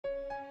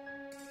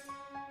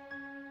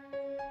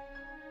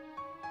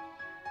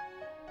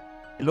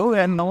Hello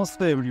and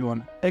नमस्ते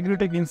everyone.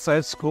 Agritech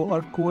इन्साइट्सको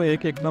अर्को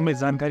एकदमै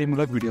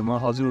जानकारीमूलक भिडियोमा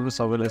हजुरहरू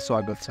सबैलाई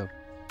स्वागत छ।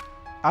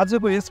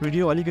 आजको यस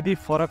भिडियो अलिकति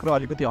फरक र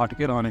अलिकति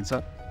हटके रहनेछ।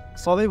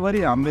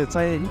 सधैँभरि हामीले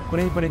चाहिँ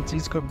कुनै पनि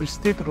चिजको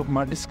विस्तृत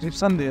रूपमा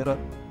डिस्क्रिप्सन दिएर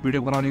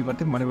भिडियो बनाउने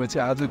गर्थ्यौँ भनेपछि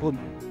आजको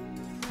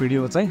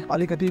भिडियो चाहिँ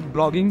अलिकति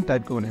ब्लगिङ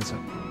टाइपको हुनेछ।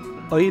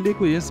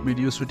 अहिलेको यस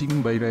भिडियो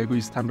सुटिङ भइरहेको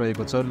स्थान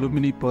रहेको छ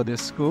लुम्बिनी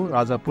प्रदेशको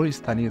राजापुर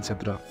स्थानीय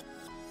क्षेत्र।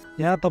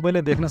 यहाँ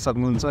तपाईँले देख्न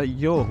सक्नुहुन्छ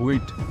यो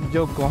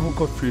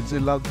गहुँको फिल्ड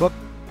चाहिँ लगभग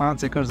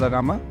 5 एकर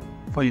जग्गामा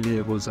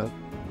फैलिएको छ।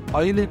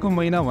 अहिलेको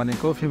महिना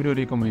भनेको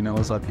फेब्रुअरीको महिना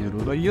हो साथीहरू,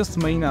 र यस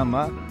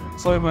महिनामा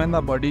सबैभन्दा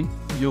बढी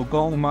यो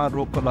गहुँमा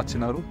रोगको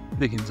लक्षणहरू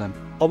देखिन्छन्।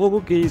 अबको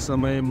केही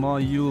समय म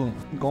यो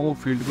गहुँ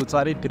फिल्डको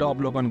चारैतिर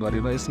अवलोकन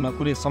गरेर यसमा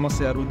कुनै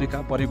समस्याहरू देखा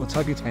परेको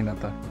छ कि छैन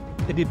त,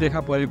 यदि देखा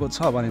परेको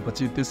छ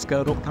भनेपछि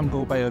त्यसका रोकथामको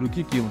उपायहरू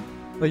के हुन्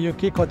र यो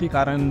के कति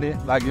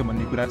कारणले लाग्यो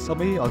भन्ने कुरा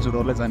सबै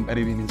हजुरहरूलाई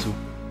जानकारी दिनेछु।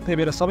 त्यही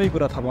भएर सबै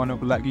कुरा थाहा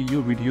पाउनको लागि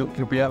यो भिडियो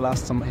कृपया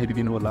लास्टसम्म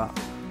हेरिदिनु होला।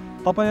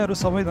 तपाईहरू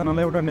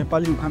सबैजनालाई एउटा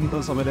नेपाली उखान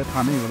त सबैलाई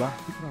थाहा नै होला,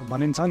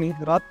 भनिन्छ नि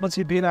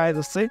रातपछि दिन आए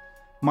जस्तै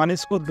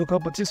मानिसको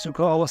दुःखपछि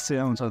सुख अवश्य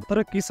आउँछ।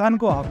 तर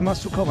किसानको हकमा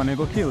सुख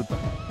भनेको के हो त?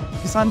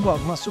 किसानको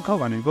हकमा सुख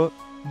भनेको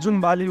जुन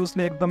बाली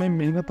उसले एकदमै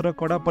मेहनत र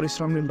कडा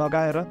परिश्रमले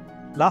लगाएर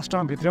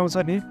लास्टमा भित्र्याउँछ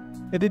नि,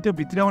 यदि त्यो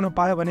भित्र्याउन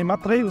पायो भने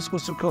मात्रै उसको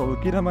सुख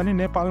हो। किनभने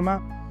नेपालमा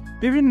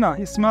विभिन्न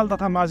स्मल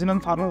तथा मार्जिनल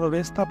फार्मरहरू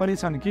यस्ता पनि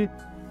छन् कि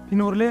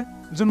तिनीहरूले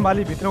जुन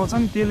बाली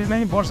भित्र्याउँछन् त्यसले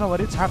नै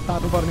वर्षभरि छाट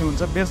तार्नुपर्ने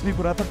हुन्छ, बेच्ने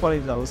कुरा त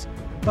परै जाओस्,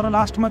 तर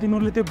लास्टमा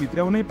तिनीहरूले त्यो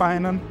भित्र्याउनै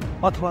पाएनन्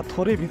अथवा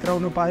थोरै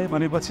भित्राउनु पाए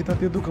भनेपछि त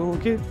त्यो दुःखको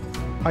के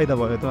फाइदा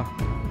भयो त?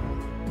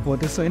 हो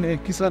त्यसै नै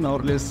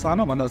किसानहरूले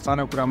सानोभन्दा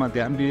सानो कुरामा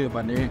ध्यान दियो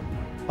भने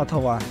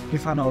अथवा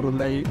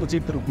किसानहरूलाई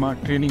उचित रूपमा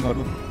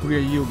ट्रेनिङहरू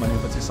पुर्याइयो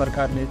भनेपछि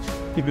सरकारले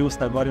के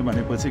व्यवस्था गर्यो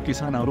भनेपछि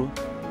किसानहरू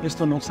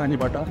यस्तो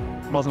नोक्सानीबाट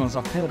बच्न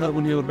सक्थे र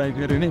उनीहरूलाई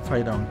धेरै नै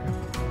फाइदा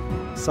हुन्थ्यो।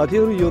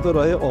 साथीहरू यो त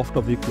रह्यो अफ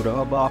टपिक कुरा।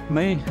 अब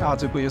आफ्नै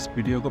आजको यस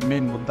भिडियोको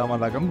मेन मुद्दामा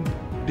लागौँ।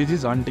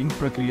 डिजिज हन्टिङ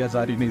प्रक्रिया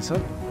जारी नै छ।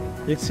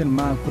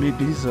 एकछिनमा कुनै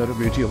डिजिजहरू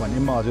भेटियो भने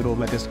म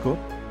हजुरहरूलाई त्यसको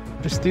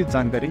विस्तृत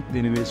जानकारी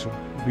दिने नै छु।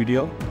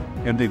 भिडियो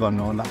हेर्दै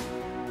गर्नुहोला।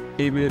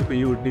 यही बेरको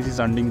यो डिजिज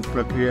हन्टिङ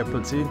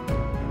प्रक्रियापछि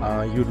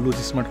यो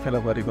स्मट फेला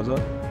परेको छ।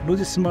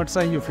 स्मट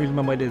चाहिँ यो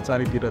फिल्डमा मैले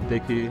चारैतिर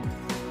देखेँ,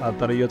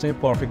 तर यो चाहिँ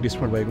पर्फेक्ट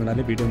स्मट भएको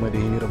हुनाले भिडियो मैले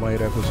यहीँनिर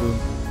बनाइरहेको छु।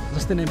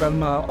 जस्तै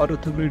नेपालमा अरू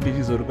थुप्रै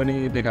डिजिजहरू पनि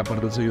देखा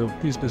पर्दछ यो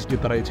स्पेसली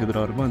तराई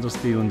क्षेत्रहरूमा,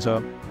 जस्तै हुन्छ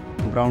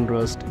brown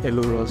rust,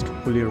 yellow rust,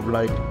 फोलियर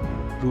blight,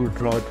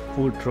 route रट,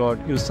 फुट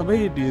रट, यो सबै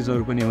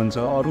डिजिजहरू पनि हुन्छ।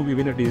 अरू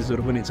विभिन्न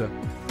डिजिजहरू पनि छ,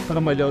 तर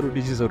मैले अरू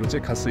डिजिजहरू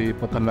चाहिँ खासै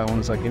पत्ता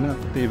लगाउन सकिनँ।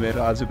 त्यही भएर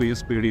आजको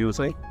यस भिडियो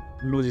चाहिँ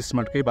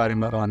स्मटकै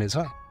बारेमा रहनेछ।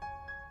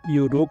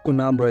 यो रोगको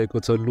नाम रहेको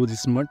छ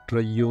स्मट र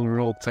यो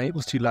रोग चाहिँ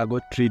उसिलाको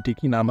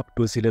ट्रिटिकी नामक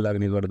टोसीले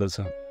लाग्ने गर्दछ।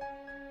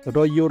 र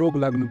यो रोग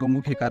लाग्नुको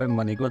मुख्य कारण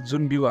भनेको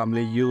जुन बिउ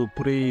हामीले यो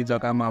पुरै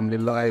जग्गामा हामीले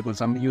लगाएको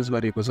छौँ, युज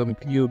गरेको छौँ,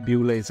 यो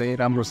बिउलाई चाहिँ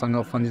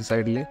राम्रोसँग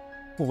फन्जिसाइडले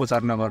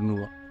उपचार नगर्नु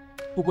हो।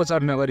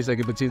 उपचार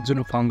नगरिसकेपछि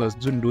जुन फङ्गस,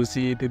 जुन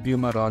ढुसी त्यो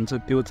बिउमा रहन्छ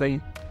त्यो चाहिँ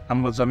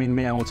हाम्रो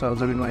जमिनमै आउँछ।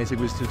 जमिनमा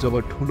आइसकेपछि जब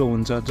ठुलो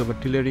हुन्छ, जब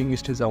टिलरिङ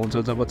स्टेज आउँछ,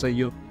 जब चाहिँ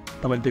यो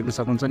तपाईँले देख्न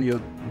सक्नुहुन्छ नि यो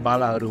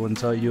बालाहरू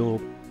हुन्छ, यो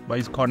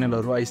भाइस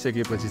कर्नेलहरू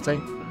आइसकेपछि चाहिँ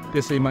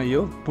त्यसैमा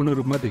यो पूर्ण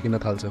रूपमा देखिन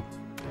थाल्छ।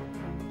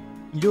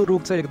 यो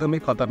रोग चाहिँ एकदमै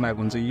खतरनाक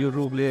हुन्छ। यो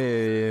रोगले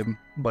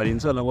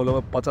भनिन्छ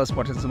लगभग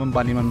 50%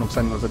 बालीमा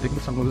नोक्सान गर्छ। देख्न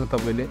सक्नुहुन्छ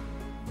तपाईँले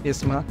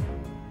यसमा।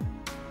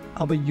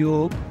 अब यो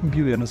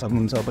बिउ हेर्न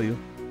सक्नुहुन्छ। अब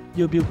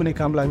यो बिउ कुनै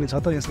काम लाग्ने छ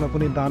त? यसमा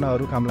कुनै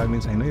दानाहरू काम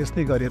लाग्ने छैन।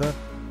 यस्तै गरेर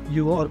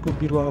यो अर्को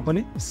बिरुवामा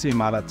पनि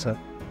सेम हालत छ।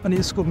 अनि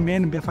यसको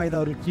मेन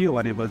बेफाइदाहरू के हो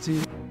भनेपछि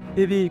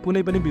यदि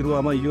कुनै पनि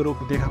बिरुवामा यो रोग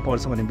देखा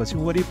पर्छ भनेपछि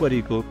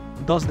वरिपरिको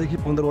 10 देखि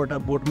 15वटा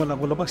बोटमा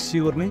लगभग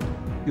स्योर नै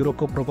यो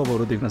रोगको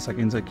प्रकोपहरू देख्न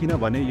सकिन्छ।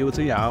 किनभने यो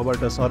चाहिँ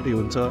हावाबाट सर्ने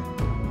हुन्छ।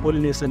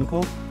 पोलिनेसनको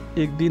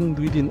 1 दिन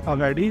 2 दिन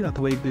अगाडि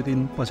अथवा 1-2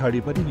 दिन पछाडि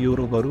पनि यो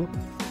रोगहरू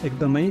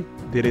एकदमै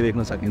धेरै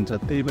देख्न सकिन्छ।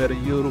 त्यही भएर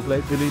यो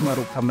रोगलाई दिल्लीमा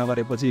रोकथाम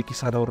नगरेपछि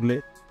किसानहरूले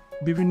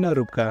विभिन्न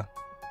रूपका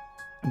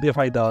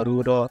बेफाइदाहरू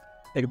र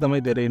एकदमै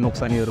धेरै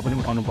नोक्सानीहरू पनि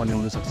उठाउनु पर्ने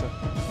हुनसक्छ।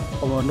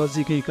 अब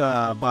नजिकैका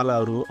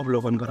बालाहरू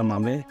अवलोकन गरौँ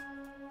हामीले।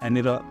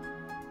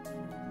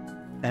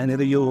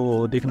 यहाँनिर यो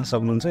देख्न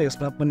सक्नुहुन्छ।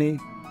 यसमा पनि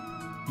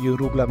यो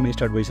रोग लाग्न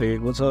स्टार्ट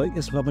भइसकेको छ।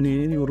 यसमा पनि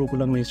यो रोग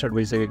लाग्न स्टार्ट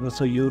भइसकेको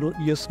छ।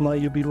 यसमा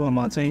यो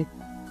बिरुवामा चाहिँ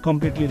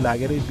कम्प्लिटली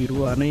लागेरै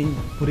बिरुवा नै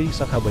पुरै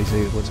सखा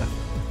भइसकेको छ।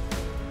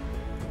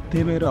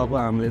 त्यही भएर अब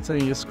हामीले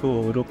चाहिँ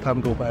यसको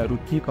रोकथामको उपायहरू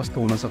के कस्तो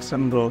हुन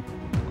सक्छन् र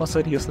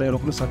कसरी यसलाई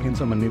रोक्न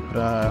सकिन्छ भन्ने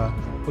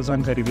कुराको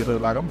जानकारी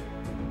दिएर लागौँ।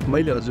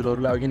 मैले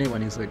हजुरहरूलाई अघि नै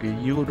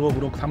भनिसकेँ, यो रोग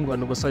रोकथाम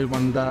गर्नुको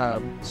सबैभन्दा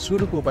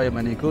सुरुको उपाय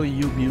भनेको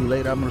यो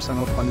बिउलाई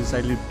राम्रोसँग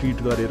फन्जिसाइडले ट्रिट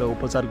गरेर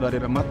उपचार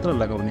गरेर मात्र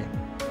लगाउने।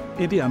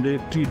 यदि हामीले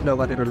ट्रिट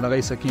नगरेर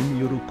लगाइसक्यौँ,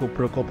 यो रोगको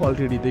प्रकोप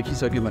अलरेडी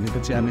देखिसक्यो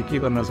भनेपछि हामीले के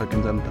गर्न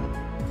सकिन्छ त?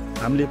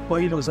 हामीले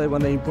पहिलो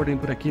सबैभन्दा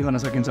इम्पोर्टेन्ट कुरा के गर्न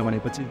सकिन्छ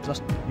भनेपछि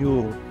जस्ट यो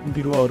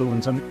बिरुवाहरू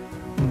हुन्छन्,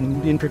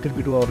 इन्फेक्टेड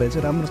बिरुवाहरूलाई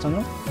चाहिँ राम्रोसँग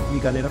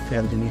निकालेर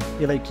फ्यालिदिने।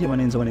 यसलाई के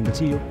भनिन्छ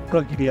भनेपछि यो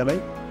प्रक्रियालाई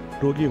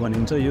रोगी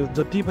भनिन्छ। यो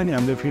जति पनि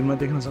हामीले फिल्डमा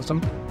देख्न सक्छौँ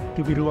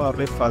त्यो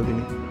बिरुवाहरूलाई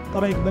फालिदिने।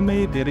 तर एकदमै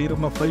धेरै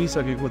रूपमा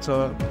फैलिसकेको छ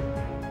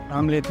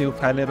हामीले त्यो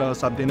फालेर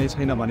साध्य नै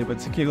छैन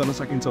भनेपछि के गर्न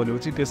सकिन्छ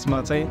भनेपछि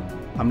त्यसमा चाहिँ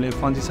हामीले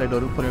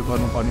फन्जिसाइडहरू प्रयोग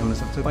गर्नुपर्ने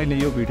हुनसक्छ। मैले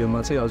यो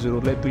भिडियोमा चाहिँ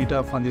हजुरहरूलाई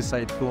 2टा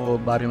फन्जिसाइडको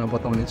बारेमा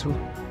बताउने छु।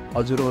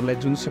 हजुरहरूलाई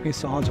जुनसुकै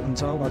सहज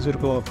हुन्छ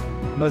हजुरको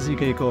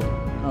नजिकैको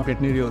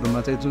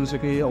भेटनेरीहरूमा चाहिँ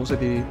जुनसुकै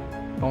औषधि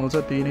पाउँछ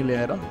त्यही नै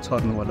ल्याएर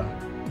छर्नु होला।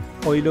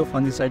 पहिलो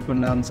फन्जिसाइडको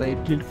नाम चाहिँ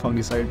किल्ड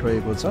फङ्गिसाइड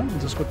रहेको छ,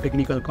 जसको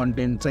टेक्निकल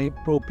कन्टेन्ट चाहिँ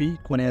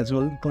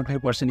प्रोपिकोनाजोल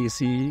 25% EC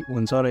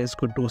हुन्छ र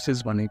यसको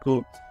डोसेज भनेको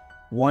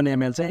 1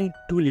 ml चाहिँ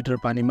 2 लिटर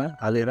पानीमा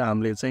हालेर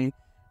हामीले चाहिँ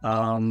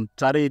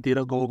चारैतिर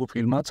गाउँको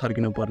फिल्डमा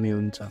छर्किनु पर्ने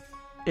हुन्छ।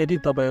 यदि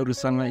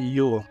तपाईँहरूसँग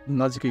यो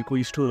नजिकैको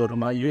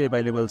स्टोरहरूमा यो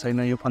एभाइलेबल छैन,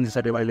 यो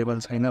फन्जिसाइड एभाइलेबल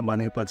छैन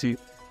भनेपछि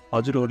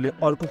हजुरहरूले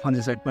अर्को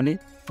फन्जिसाइड पनि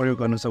प्रयोग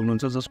गर्न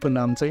सक्नुहुन्छ, जसको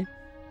नाम चाहिँ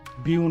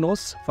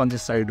ब्युनोस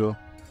फन्जिसाइड हो।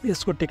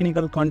 यसको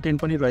टेक्निकल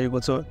कन्टेन्ट पनि रहेको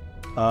छ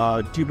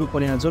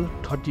ट्युबोकोनाजोल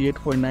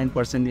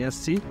 38.9%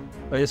 SC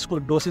र यसको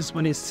डोसेज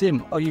पनि सेम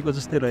अघिको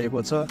जस्तै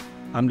रहेको छ।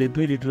 हामीले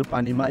 2 लिटर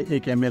पानीमा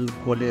 1 ml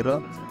घोलेर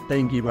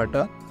ट्याङ्कीबाट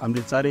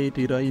हामीले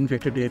चारैतिर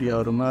इन्फेक्टेड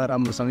एरियाहरूमा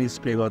राम्रोसँग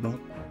स्प्रे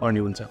गर्नुपर्ने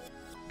हुन्छ।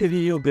 यदि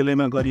यो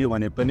बेलैमा गरियो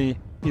भने पनि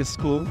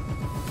यसको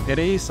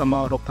धेरैसम्म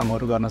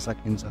रोकथामहरू गर्न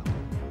सकिन्छ।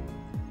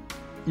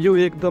 यो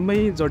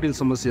एकदमै जटिल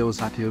समस्या हो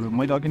साथीहरू।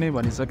 मैले अघि नै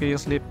भनिसकेँ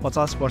यसले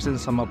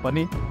 50%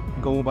 पनि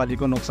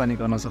गाउँबालीको नोक्सानी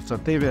गर्न सक्छ।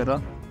 त्यही भएर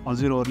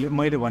हजुरहरूले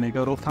मैले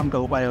भनेको रोकथामका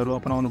उपायहरू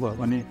अपनाउनु भयो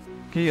भने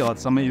केही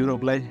हदसम्म यो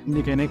रोगलाई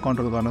निकै नै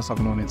कन्ट्रोल गर्न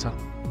सक्नुहुनेछ।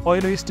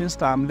 पहिलो स्टेज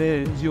त हामीले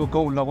यो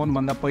गहुँ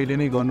लगाउनुभन्दा पहिले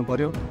नै गर्नु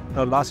पर्यो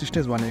र लास्ट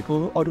स्टेज भनेको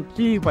अरू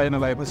केही उपाय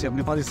नभएपछि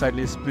हामीले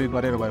फन्जिसाइडले स्प्रे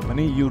गरेर भयो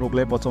भने यो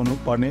रोगलाई बचाउनु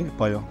पर्ने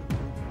भयो।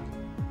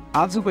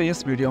 आजको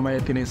यस भिडियोमा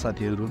यति नै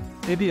साथीहरू।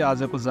 यदि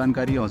आजको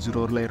जानकारी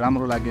हजुरहरूलाई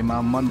राम्रो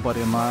लागेमा, मन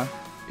परेमा,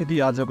 यदि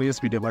आजको यस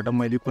भिडियोबाट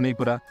मैले कुनै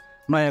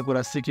नयाँ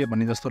कुरा सिकेँ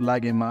भन्ने जस्तो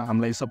लागेमा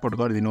हामीलाई सपोर्ट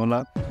गरिदिनु होला।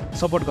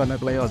 सपोर्ट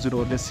गर्नको लागि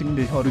हजुरहरूले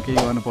सिक्दै अरू केही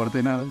गर्नु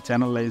पर्दैन,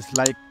 च्यानललाई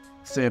लाइक,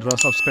 सेयर र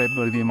सब्सक्राइब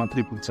गरिदिए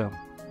मात्रै पुग्छ।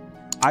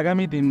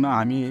 आगामी दिनमा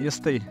हामी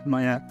यस्तै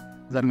नयाँ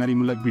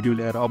जानकारीमूलक भिडियो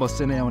ल्याएर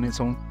अवश्य नै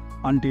आउनेछौँ।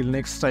 Until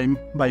next time,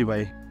 by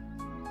by.